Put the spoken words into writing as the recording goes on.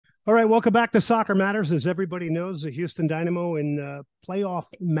All right, welcome back to Soccer Matters. As everybody knows, the Houston Dynamo in playoff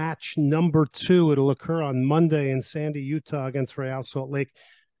match number 2. It'll occur on Monday in Sandy, Utah against Real Salt Lake.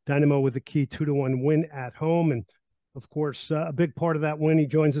 Dynamo with a key 2-1 win at home. And of course, a big part of that win, he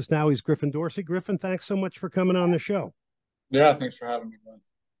joins us now. He's Griffin Dorsey. Griffin, thanks so much for coming on the show. Yeah, thanks for having me, Glenn.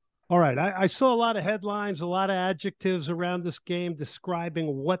 All right, I saw a lot of headlines, a lot of adjectives around this game describing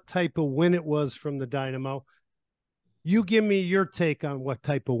what type of win it was from the Dynamo. You give me your take on what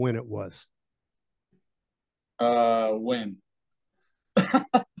type of win it was. Win.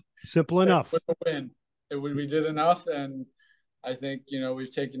 Simple enough. With a win. We did enough, and I think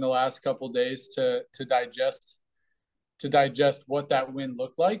we've taken the last couple of days to digest what that win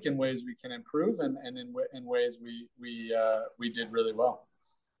looked like in ways we can improve, and in ways we did really well.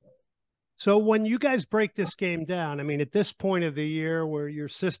 So when you guys break this game down, I mean, at this point of the year where your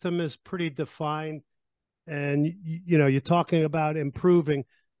system is pretty defined, and you're talking about improving,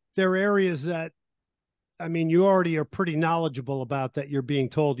 there are areas that, I mean, you already are pretty knowledgeable about that you're being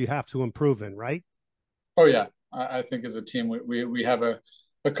told you have to improve in, right? Oh yeah, I think as a team we have a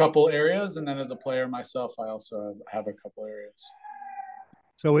couple areas, and then as a player myself, I also have a couple areas.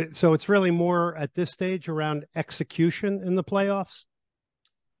 So it's really more at this stage around execution in the playoffs.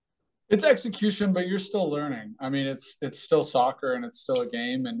 It's execution, but you're still learning. I mean, it's still soccer, and it's still a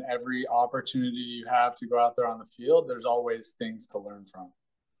game, and every opportunity you have to go out there on the field, there's always things to learn from.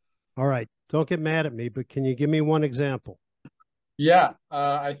 All right, don't get mad at me, but can you give me one example? Yeah,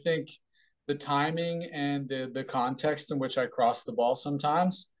 I think the timing and the context in which I cross the ball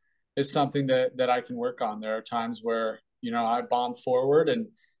sometimes is something that I can work on. There are times where I bomb forward, and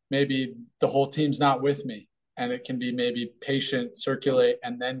maybe the whole team's not with me. And it can be maybe patient, circulate,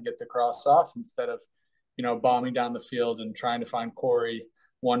 and then get the cross off instead of, bombing down the field and trying to find Corey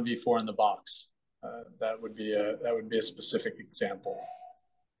 1v4 in the box. That would be a specific example.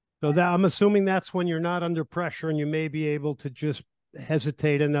 So that I'm assuming that's when you're not under pressure and you may be able to just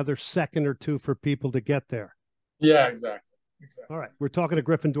hesitate another second or two for people to get there. Yeah, exactly. All right. We're talking to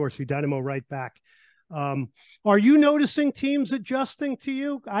Griffin Dorsey, Dynamo right back. Are you noticing teams adjusting to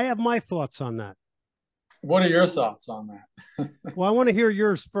you? I have my thoughts on that. What are your thoughts on that? Well, I want to hear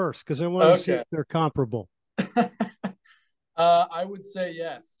yours first because I want to see if they're comparable. I would say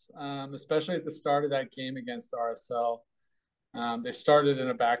yes, especially at the start of that game against RSL. They started in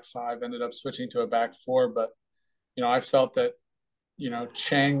a back 5, ended up switching to a back 4, but I felt that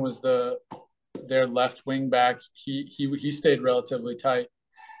Chang was their left wing back. He stayed relatively tight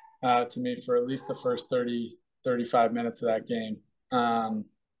to me for at least the first 35 minutes of that game.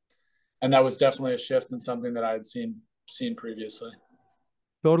 And that was definitely a shift in something that I had seen previously.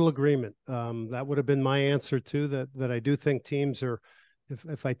 Total agreement. That would have been my answer too. That I do think teams are,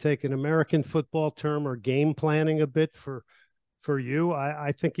 if I take an American football term, or game planning a bit for you.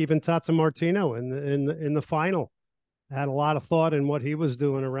 I think even Tata Martino in the final had a lot of thought in what he was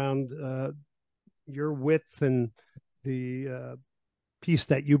doing around your width and the piece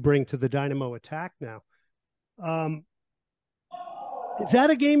that you bring to the Dynamo attack now. Is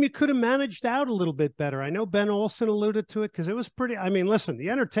that a game you could have managed out a little bit better? I know Ben Olsen alluded to it because it was pretty. I mean, listen, the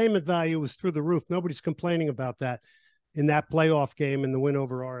entertainment value was through the roof. Nobody's complaining about that in that playoff game and the win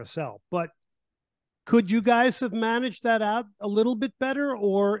over RSL. But could you guys have managed that out a little bit better,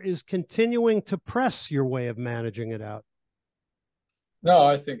 or is continuing to press your way of managing it out? No,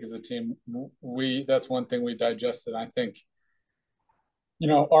 I think as a team, that's one thing we digested. I think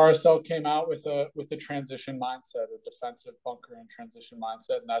RSL came out with a transition mindset, a defensive bunker and transition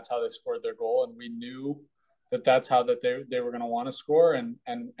mindset, and that's how they scored their goal. And we knew that's how they were going to want to score, and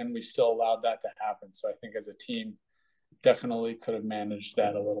we still allowed that to happen. So I think as a team, definitely could have managed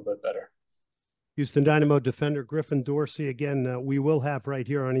that a little bit better. Houston Dynamo defender Griffin Dorsey. Again, we will have right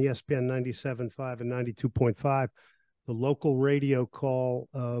here on ESPN 97.5 and 92.5 the local radio call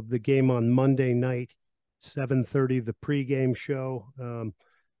of the game on Monday night. 7:30, the pregame show.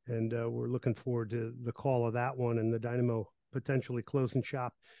 And we're looking forward to the call of that one and the Dynamo potentially closing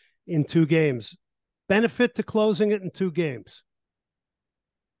shop in 2 games. Benefit to closing it in 2 games?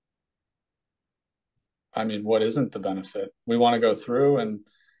 I mean, what isn't the benefit? We want to go through, and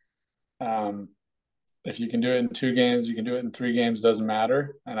if you can do it in 2 games, you can do it in 3 games, doesn't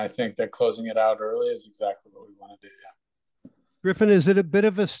matter. And I think that closing it out early is exactly what we want to do. Yeah. Griffin, is it a bit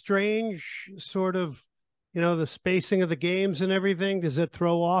of a strange sort of, the spacing of the games and everything? Does it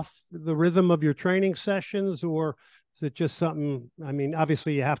throw off the rhythm of your training sessions, or is it just something, I mean,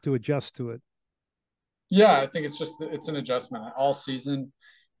 obviously you have to adjust to it? Yeah, I think it's an adjustment. All season,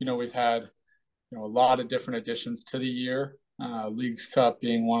 we've had, a lot of different additions to the year, Leagues Cup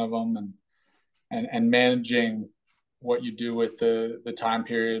being one of them, and managing, what you do with the time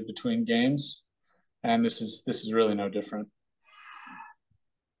period between games, and this is really no different.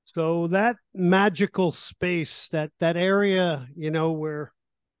 So that magical space, that area, where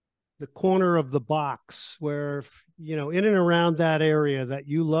the corner of the box, where in and around that area that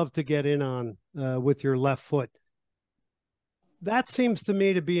you love to get in on with your left foot, that seems to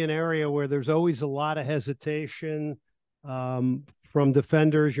me to be an area where there's always a lot of hesitation from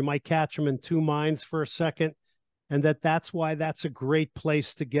defenders. You might catch them in two minds for a second, and that's why that's a great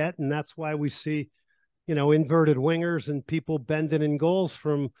place to get, and that's why we see inverted wingers and people bending in goals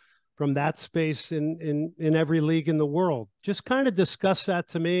from that space in every league in the world. Just kind of discuss that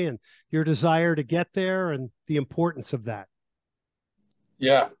to me and your desire to get there and the importance of that.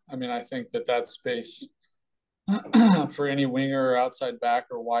 Yeah, I mean, I think that space for any winger or outside back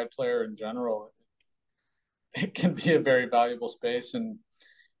or wide player in general, it can be a very valuable space. And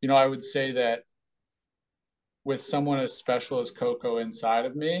I would say that with someone as special as Coco inside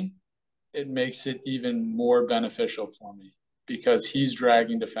of me, it makes it even more beneficial for me because he's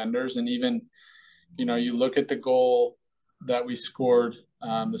dragging defenders. And even, you look at the goal that we scored,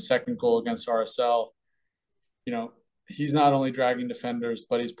 the second goal against RSL, he's not only dragging defenders,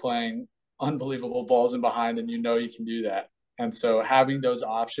 but he's playing unbelievable balls in behind, and you can do that. And so having those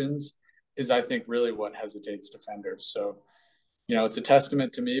options is, I think, really what hesitates defenders. So, it's a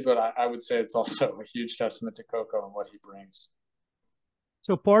testament to me, but I would say it's also a huge testament to Coco and what he brings.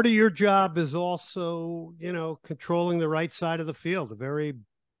 So part of your job is also, controlling the right side of the field, a very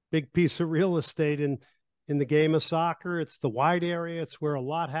big piece of real estate in the game of soccer. It's the wide area. It's where a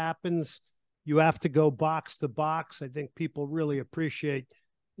lot happens. You have to go box to box. I think people really appreciate,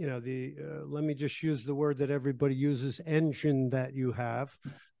 let me just use the word that everybody uses, engine that you have.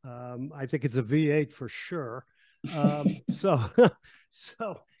 I think it's a V8 for sure. So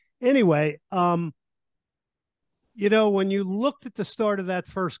anyway, when you looked at the start of that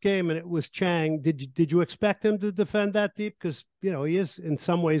first game and it was Chang, did you expect him to defend that deep? Because, he is in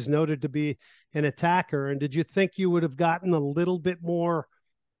some ways noted to be an attacker. And did you think you would have gotten a little bit more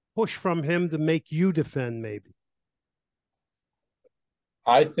push from him to make you defend maybe?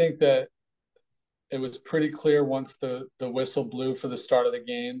 I think that it was pretty clear once the whistle blew for the start of the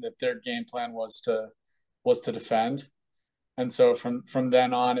game that their game plan was to defend. And so from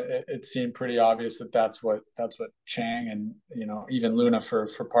then on, it seemed pretty obvious that that's what Chang and even Luna for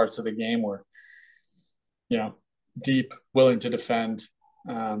parts of the game were, deep, willing to defend,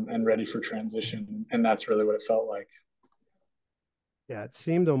 and ready for transition, and that's really what it felt like. Yeah, it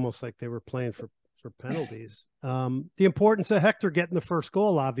seemed almost like they were playing for penalties. The importance of Hector getting the first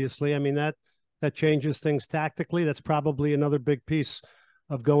goal, obviously. I mean that changes things tactically. That's probably another big piece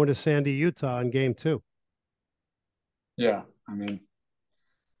of going to Sandy, Utah in game 2. Yeah, I mean,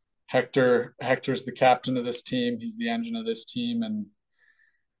 Hector's the captain of this team. He's the engine of this team, and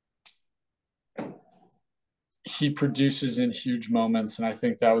he produces in huge moments. And I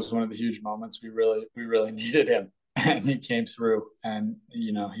think that was one of the huge moments we really needed him, and he came through. And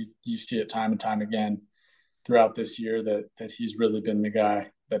you see it time and time again throughout this year that he's really been the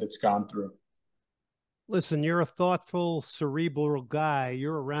guy that it's gone through. Listen, you're a thoughtful, cerebral guy.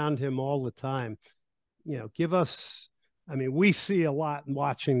 You're around him all the time. Give us. I mean, we see a lot in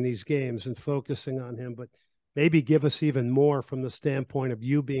watching these games and focusing on him, but maybe give us even more from the standpoint of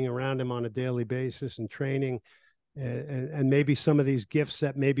you being around him on a daily basis and training, and maybe some of these gifts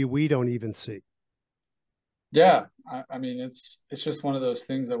that maybe we don't even see. Yeah, I mean, it's just one of those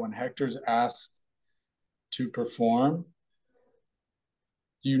things that when Hector's asked to perform,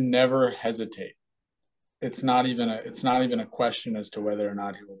 you never hesitate. It's not even a question as to whether or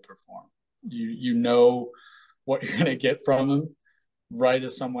not he will perform. You know what you're going to get from him right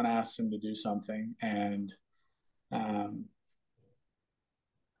as someone asks him to do something. And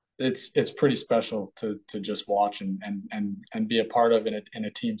it's pretty special to just watch and be a part of in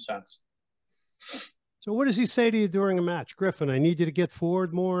a team sense. So what does he say to you during a match? Griffin, I need you to get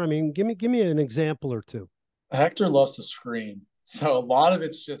forward more. I mean, give me an example or two. Hector loves to scream. So a lot of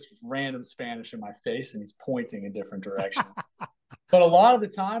it's just random Spanish in my face and he's pointing in different directions. But a lot of the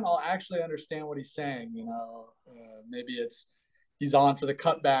time, I'll actually understand what he's saying. Maybe he's on for the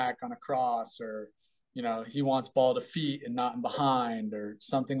cutback on a cross, or he wants ball to feet and not in behind, or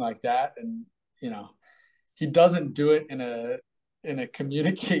something like that. And he doesn't do it in a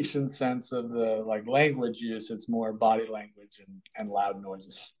communication sense of the language use. It's more body language and loud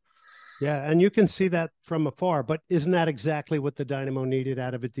noises. Yeah, and you can see that from afar. But isn't that exactly what the Dynamo needed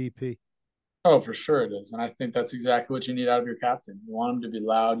out of a DP? Oh, for sure it is. And I think that's exactly what you need out of your captain. You want him to be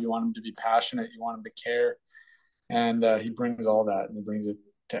loud. You want him to be passionate. You want him to care. And he brings all that, and he brings it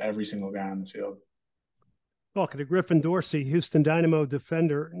to every single guy on the field. Talking to Griffin Dorsey, Houston Dynamo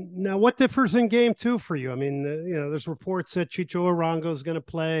defender. Now, what differs in game two for you? I mean, there's reports that Chicho Arango is going to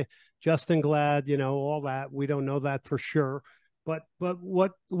play, Justin Glad, all that. We don't know that for sure. But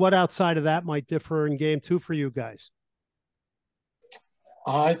what outside of that might differ in game two for you guys?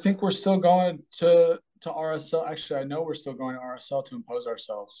 I think we're still going to RSL. Actually, I know we're still going to RSL to impose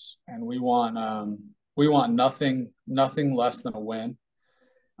ourselves, and we want nothing less than a win.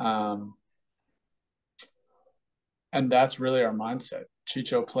 And that's really our mindset.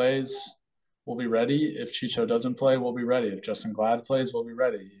 Chicho plays, we'll be ready. If Chicho doesn't play, we'll be ready. If Justin Glad plays, we'll be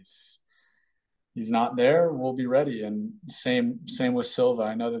ready. If he's not there, we'll be ready. And same with Silva.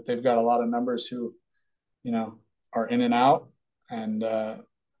 I know that they've got a lot of numbers who, are in and out. And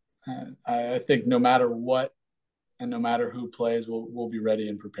I think no matter what and no matter who plays, we'll be ready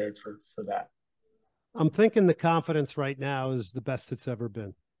and prepared for that. I'm thinking the confidence right now is the best it's ever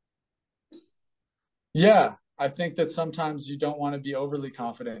been. Yeah, I think that sometimes you don't want to be overly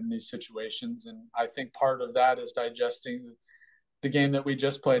confident in these situations. And I think part of that is digesting the game that we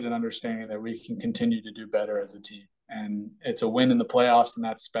just played and understanding that we can continue to do better as a team. And it's a win in the playoffs, and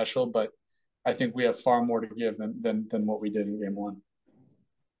that's special. But I think we have far more to give than what we did in game one.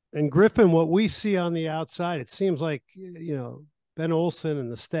 And Griffin, what we see on the outside, it seems like, Ben Olsen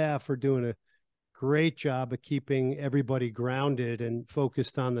and the staff are doing a great job of keeping everybody grounded and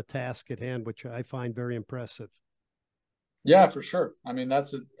focused on the task at hand, which I find very impressive. Yeah, for sure. I mean,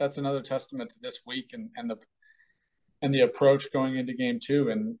 that's another testament to this week and the approach going into game two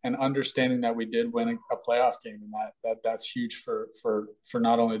and understanding that we did win a playoff game, and that's huge for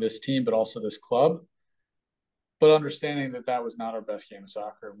not only this team but also this club. But understanding that was not our best game of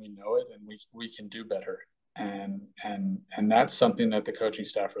soccer, and we know it, and we can do better, and that's something that the coaching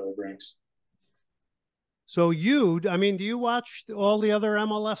staff really brings. So do you watch all the other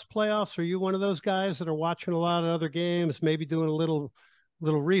MLS playoffs? Are you one of those guys that are watching a lot of other games, maybe doing a little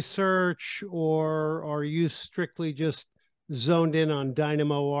research, or are you strictly just zoned in on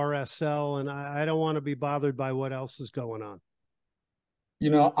Dynamo RSL? And I don't want to be bothered by what else is going on.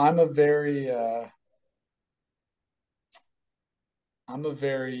 I'm a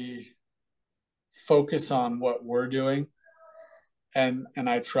very focus on what we're doing, and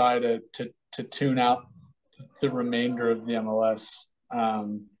I try to tune out the remainder of the MLS.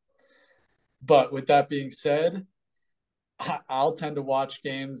 But with that being said, I'll tend to watch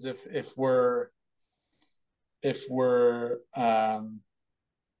games if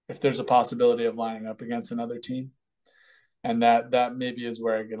there's a possibility of lining up against another team, and that maybe is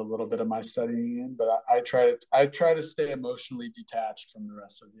where I get a little bit of my studying in. But I try to stay emotionally detached from the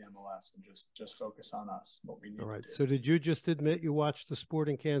rest of the MLS and just focus on us, what we need. All right. So did you just admit you watched the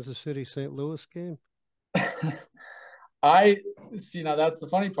Sporting Kansas City St. Louis game? I see. Now that's the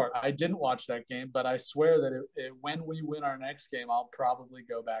funny part. I didn't watch that game, but I swear that when we win our next game, I'll probably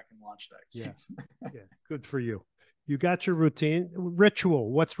go back and watch that game. Yeah. Good for you. You got your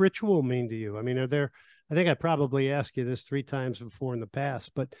ritual. What's ritual mean to you? I mean, I think I probably asked you this 3 times before in the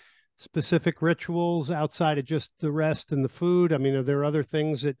past, but specific rituals outside of just the rest and the food. I mean, are there other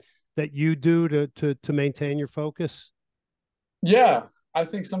things that you do to maintain your focus? Yeah. I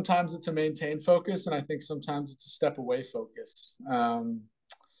think sometimes it's a maintained focus, and I think sometimes it's a step away focus.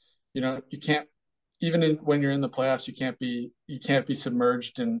 You can't, when you're in the playoffs, you can't be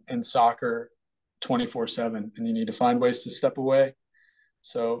submerged in soccer 24/7, and you need to find ways to step away.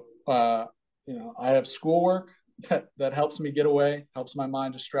 So, I have schoolwork that helps me get away, helps my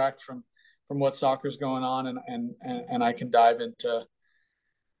mind distract from what soccer's going on, and I can dive into,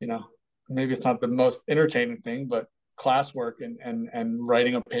 maybe it's not the most entertaining thing, but classwork and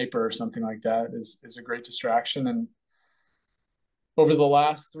writing a paper or something like that is a great distraction. And over the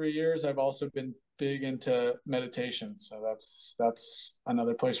last 3 years, I've also been big into meditation. So that's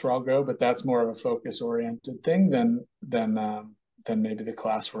another place where I'll go, but that's more of a focus oriented thing than maybe the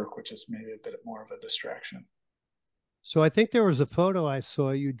classwork, which is maybe a bit more of a distraction. So I think there was a photo I saw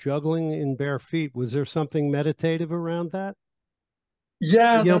you juggling in bare feet. Was there something meditative around that?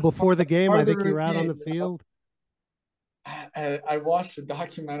 Yeah, before the game, I think you were out on the routine. field. I watched a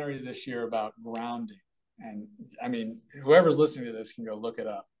documentary this year about grounding, and I mean, whoever's listening to this can go look it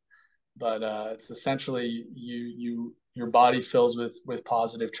up. But it's essentially your body fills with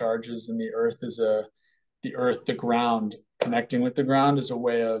positive charges, and the ground, connecting with the ground is a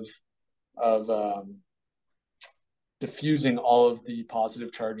way of diffusing all of the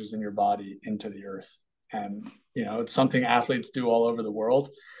positive charges in your body into the earth. And it's something athletes do all over the world,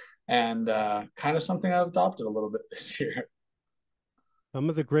 and kind of something I've adopted a little bit this year. Some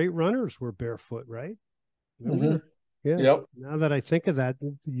of the great runners were barefoot, right? Mm-hmm. Yeah. Yep. Now that I think of that,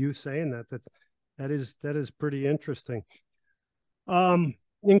 you saying that That is pretty interesting.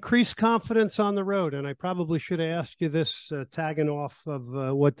 Increased confidence on the road, and I probably should have asked you this tagging off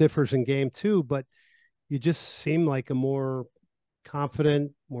of what differs in game two, but you just seem like a more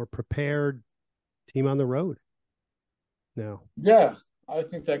confident, more prepared team on the road now. Yeah, I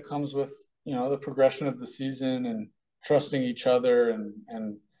think that comes with, the progression of the season and trusting each other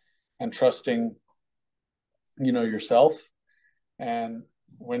and trusting, yourself. And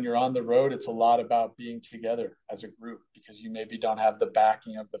when you're on the road, it's a lot about being together as a group, because you maybe don't have the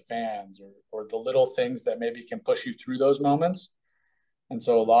backing of the fans or the little things that maybe can push you through those moments. And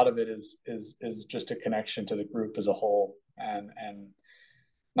so a lot of it is just a connection to the group as a whole, and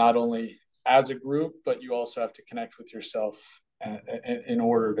not only as a group, but you also have to connect with yourself in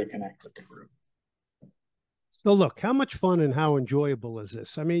order to connect with the group. So look, how much fun and how enjoyable is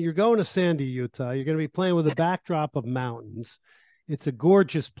this? I mean, you're going to Sandy, Utah. You're going to be playing with a backdrop of mountains. It's a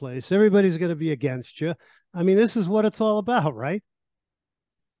gorgeous place. Everybody's going to be against you. I mean, this is what it's all about, right?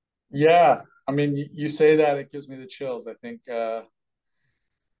 Yeah. I mean, you say that, it gives me the chills. I think,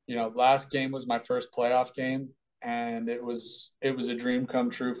 last game was my first playoff game, and it was a dream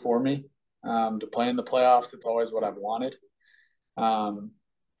come true for me. To play in the playoffs, it's always what I've wanted.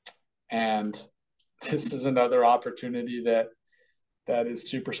 And this is another opportunity that is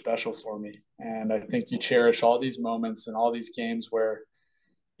super special for me. And I think you cherish all these moments and all these games where,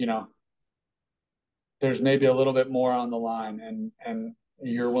 there's maybe a little bit more on the line, and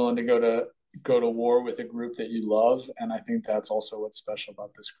you're willing to go to war with a group that you love. And I think that's also what's special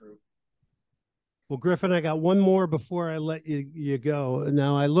about this group. Well, Griffin, I got one more before I let you go.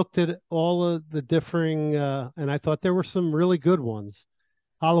 Now, I looked at all of the differing, and I thought there were some really good ones,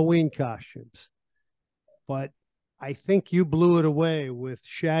 Halloween costumes. But I think you blew it away with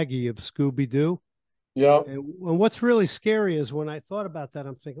Shaggy of Scooby-Doo. Yeah. And what's really scary is when I thought about that,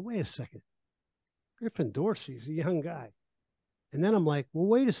 I'm thinking, wait a second, Griffin Dorsey's a young guy. And then I'm like, well,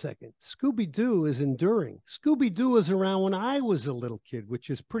 wait a second. Scooby-Doo is enduring. Scooby-Doo was around when I was a little kid, which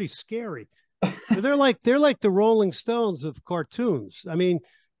is pretty scary. So they're like the Rolling Stones of cartoons. I mean,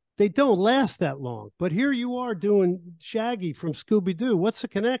 they don't last that long. But here you are doing Shaggy from Scooby-Doo. What's the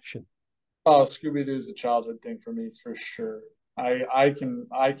connection? Oh, Scooby-Doo is a childhood thing for me, for sure. I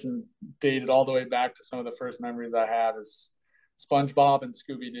can date it all the way back to some of the first memories I have is SpongeBob and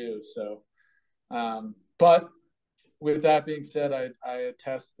Scooby-Doo. So, but with that being said, I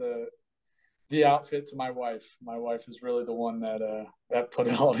attest the outfit to my wife. My wife is really the one that put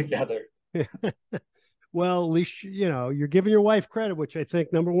it all together. Well, at least you're giving your wife credit, which I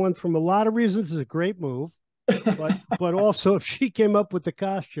think, number one, from a lot of reasons, is a great move. But also, if she came up with the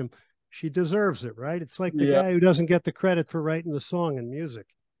costume, she deserves it, right? It's like the guy who doesn't get the credit for writing the song and music.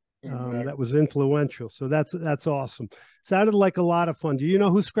 Exactly. That was influential. So that's awesome. Sounded like a lot of fun. Do you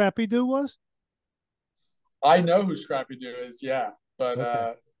know who Scrappy Doo was? I know who Scrappy Doo is, yeah, but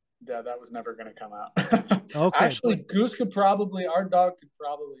okay. That was never going to come out. Okay, actually, Goose our dog could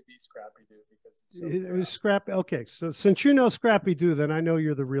probably be Scrappy Doo because it's so it was Scrappy. Okay, so since you know Scrappy Doo, then I know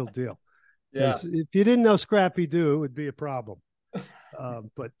you're the real deal. Yeah. If you didn't know Scrappy Doo, it would be a problem.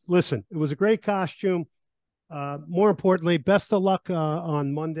 But listen, it was a great costume. More importantly, best of luck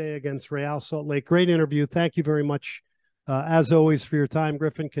on Monday against Real Salt Lake. Great interview. Thank you very much, as always, for your time,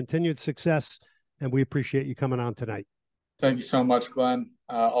 Griffin. Continued success, and we appreciate you coming on tonight. Thank you so much, Glenn.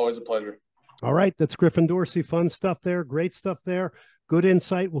 Always a pleasure. All right, that's Griffin Dorsey. Fun stuff there. Great stuff there. Good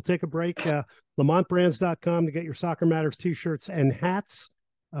insight. We'll take a break. LamontBrands.com to get your Soccer Matters t-shirts and hats.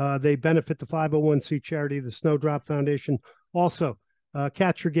 They benefit the 501c charity, the Snowdrop Foundation. Also,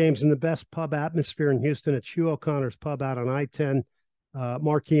 catch your games in the best pub atmosphere in Houston. It's Hugh O'Connor's Pub out on I-10,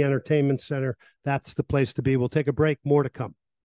 Marquee Entertainment Center. That's the place to be. We'll take a break. More to come.